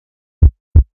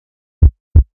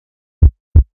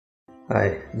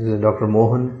Hi, this is Dr.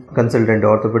 Mohan, consultant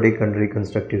orthopedic and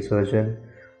reconstructive surgeon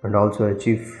and also a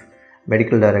chief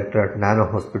medical director at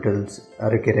Nano Hospitals,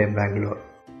 Arikere, Bangalore.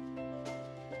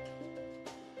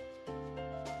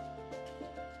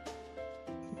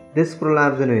 Disc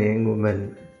prolapse in a young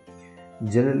woman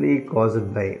generally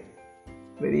caused by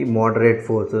very moderate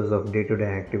forces of day-to-day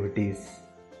activities.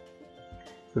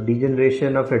 So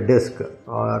degeneration of a disc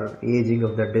or aging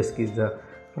of the disc is the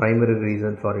primary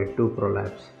reason for it to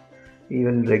prolapse.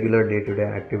 Even regular day-to-day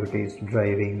activities,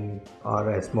 driving or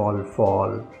a small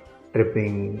fall,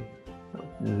 tripping,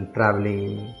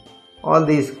 traveling, all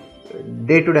these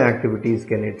day-to-day activities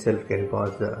can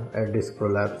cause a disc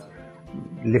prolapse.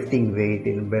 Lifting weight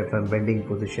from bending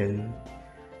position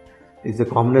is the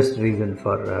commonest reason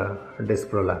for disc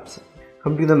prolapse.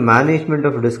 Come to the management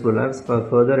of disc prolapse.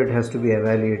 Further, it has to be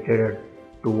evaluated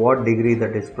to what degree the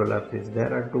disc prolapse is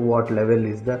there and to what level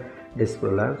is the disc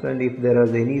prolapse, and if there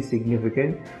is any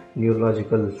significant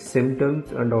neurological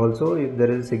symptoms, and also if there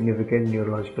is significant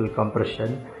neurological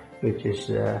compression which is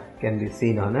can be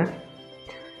seen on a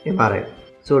MRI.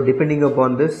 So depending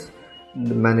upon this,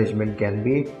 the management can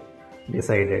be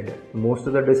decided. Most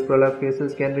of the disc prolapse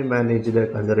cases can be managed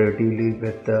conservatively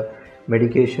with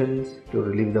medications to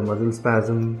relieve the muscle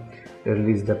spasm,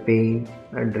 release the pain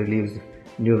and relieves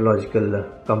neurological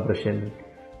compression.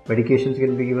 Medications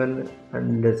can be given,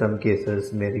 and in some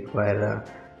cases may require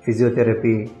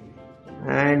physiotherapy,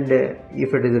 and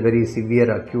if it is a very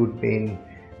severe acute pain,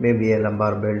 maybe a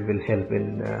lumbar belt will help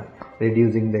in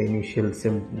reducing the initial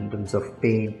symptoms of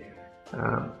pain.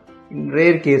 In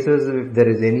rare cases, if there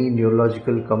is any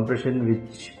neurological compression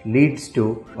which leads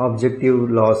to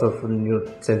objective loss of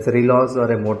sensory loss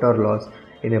or a motor loss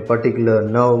in a particular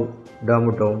nerve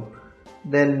dermatome,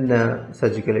 then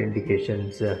surgical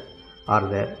indications are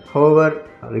there. However,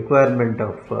 requirement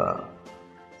of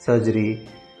surgery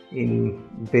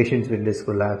in patients with disc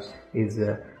prolapse is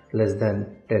less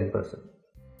than 10%.